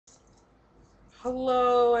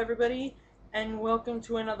Hello, everybody, and welcome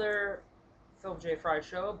to another Philp J. Fry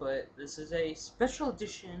show. But this is a special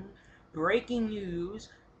edition, breaking news,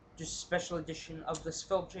 just special edition of this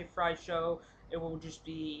Philp J. Fry show. It will just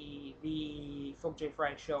be the Philp J.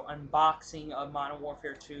 Fry show unboxing of Modern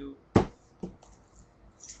Warfare 2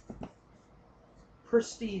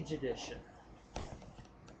 Prestige Edition.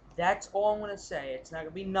 That's all I'm going to say. It's not going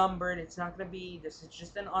to be numbered. It's not going to be... This is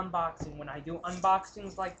just an unboxing. When I do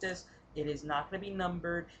unboxings like this, it is not going to be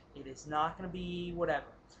numbered. It is not going to be whatever.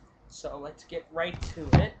 So let's get right to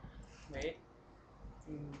it. Wait.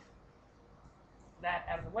 Move that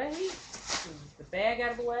out of the way. Move the bag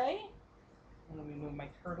out of the way. And let me move my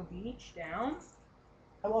Turtle Beach down.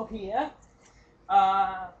 Hello here.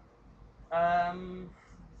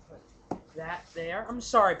 Put that there. I'm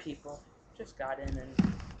sorry, people. Just got in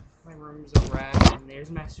and my room's a wreck. And there's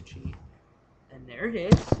Master Chief. And there it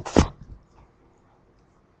is.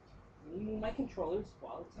 Let me move my controllers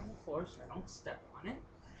while it's on the floor so I don't step on it.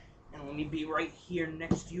 And let me be right here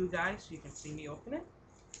next to you guys so you can see me open it.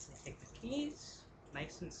 Take the keys,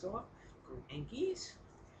 nice and soft. Green Yankees.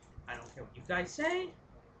 I don't care what you guys say.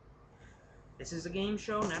 This is a game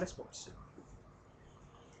show, not a sports show.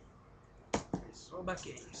 It's all about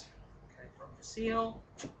games. Okay, from the seal.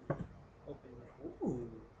 Open it. Ooh.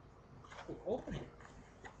 Open it.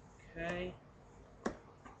 Okay.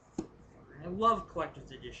 I love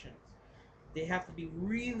collector's editions. They have to be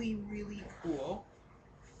really, really cool.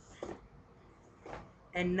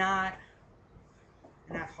 And not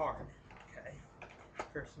hard. Okay.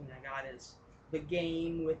 First thing I got is the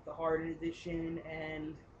game with the hard edition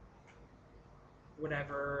and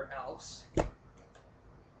whatever else. That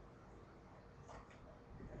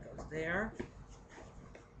goes there.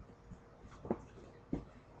 What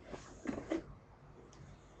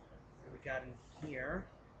we got in here.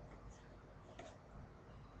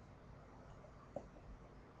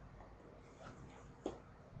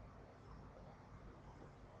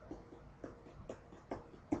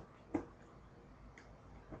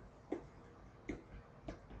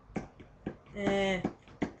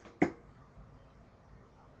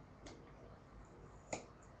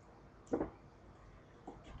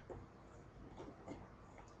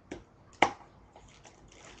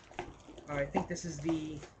 I think this is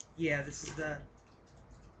the, yeah, this is the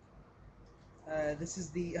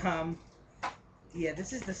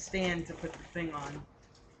stand to put the thing on.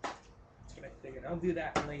 That's what I figured. I'll do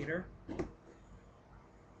that later.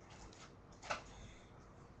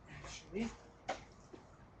 Actually,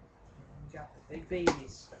 we got the big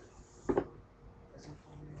babies. Doesn't come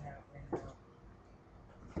out right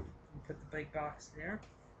now. Put the big box there.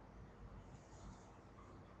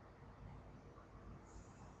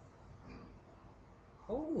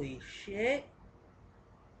 Holy shit.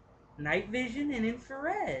 Night vision and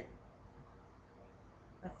infrared.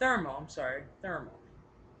 A thermal, I'm sorry. Thermal.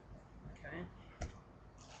 Okay.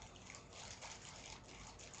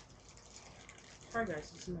 Alright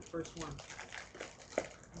guys, this is my first one.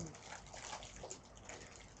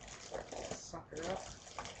 Suck it up.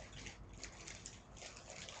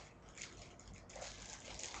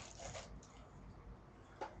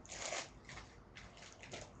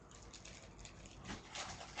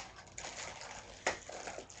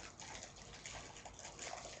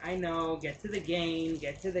 I know, get to the game,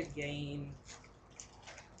 get to the game.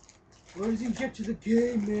 Where does he get to the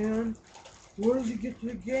game, man? Where does he get to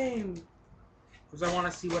the game? Because I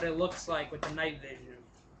want to see what it looks like with the night vision.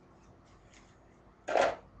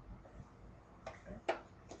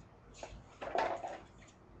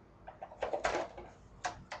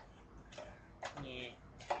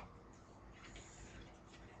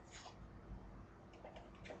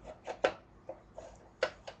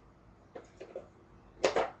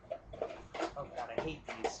 Oh god, I hate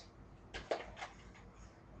these.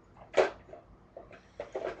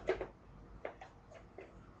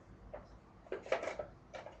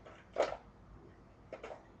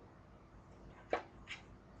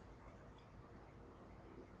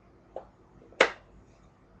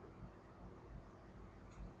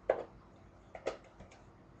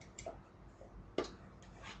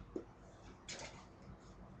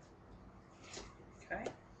 Okay,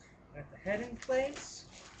 got the head in place.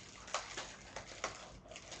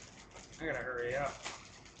 I gotta hurry up.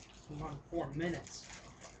 I'm on 4 minutes.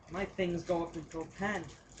 My things go up until 10.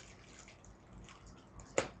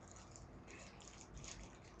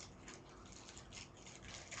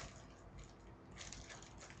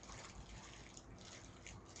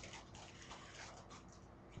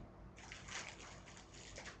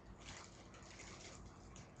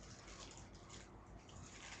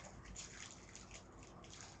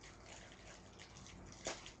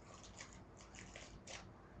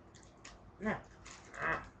 Yeah.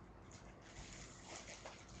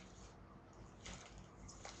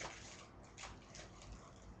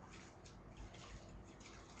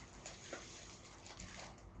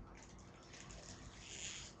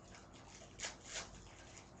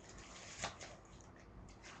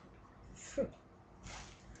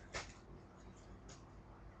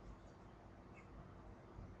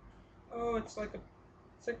 Oh, it's like a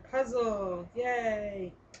puzzle.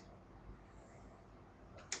 Yay!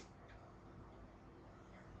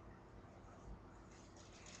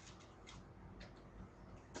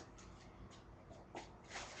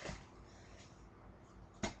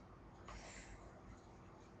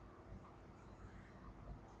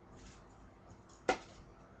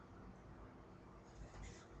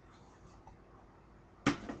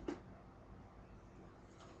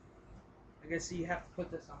 I guess you have to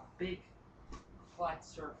put this on a big flat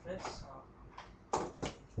surface. So, that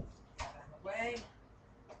out of the way.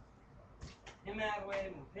 Him out of the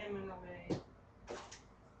way. Move him in the way.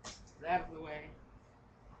 That out of the way.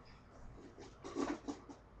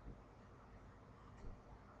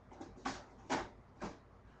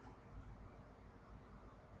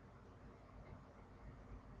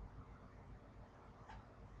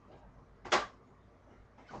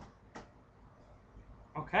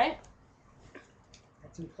 Okay.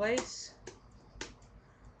 That's in place.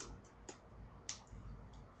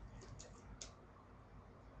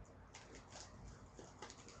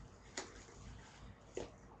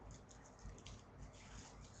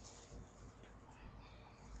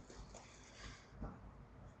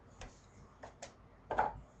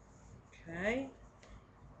 Okay.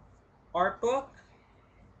 Art book.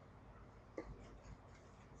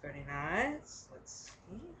 Very nice. Let's see.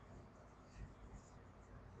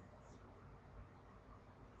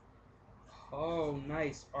 Oh,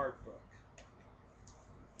 nice art book.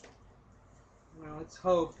 Well, let's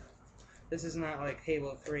hope this is not like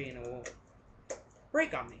Halo 3 and it will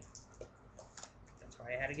break on me. That's why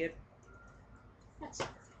I had to get that.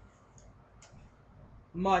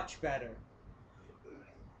 Much better.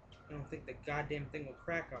 I don't think the goddamn thing will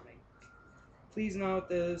crack on me. Please note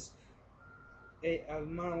this.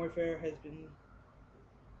 Modern Warfare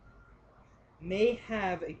may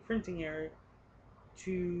have a printing error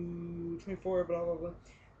to 24 blah blah blah.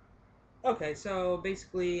 Okay, so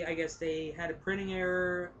basically I guess they had a printing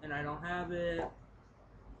error and I don't have it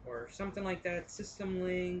or something like that. System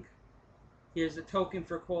link. Here's a token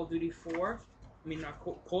for Call of Duty 4. I mean not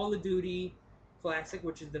Call of Duty Classic,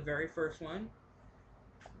 which is the very first one.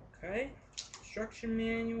 Okay. Instruction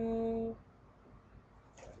manual.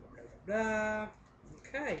 Blah, blah, blah.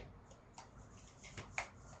 Okay.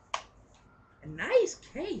 A nice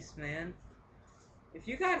case, man. If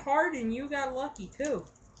you got Harden, you got lucky too.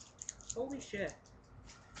 Holy shit.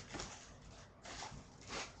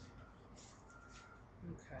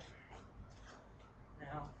 Okay.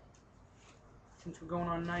 Now, since we're going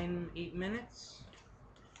on 8 minutes,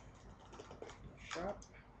 shop.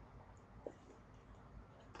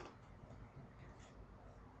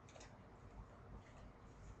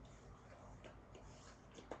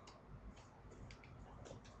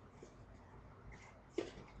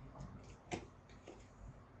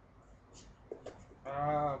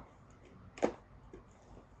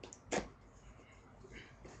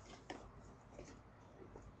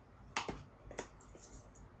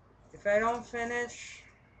 If I don't finish,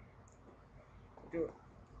 do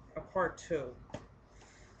a part 2.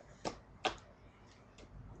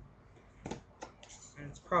 And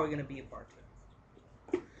it's probably going to be a part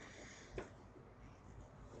 2.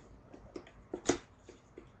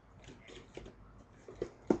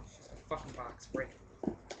 It's just a fucking box. Break it.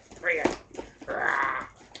 Break it. Ah.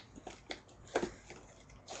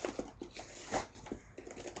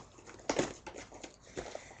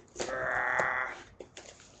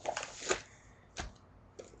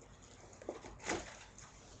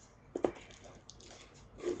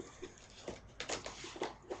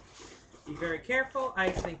 Be very careful. I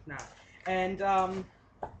think not. And I'm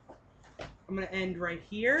gonna end right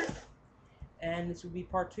here, and this will be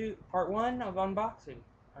part 1 of unboxing.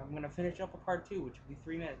 I'm gonna finish up a part 2, which will be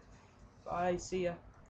 3 minutes. Bye. See ya.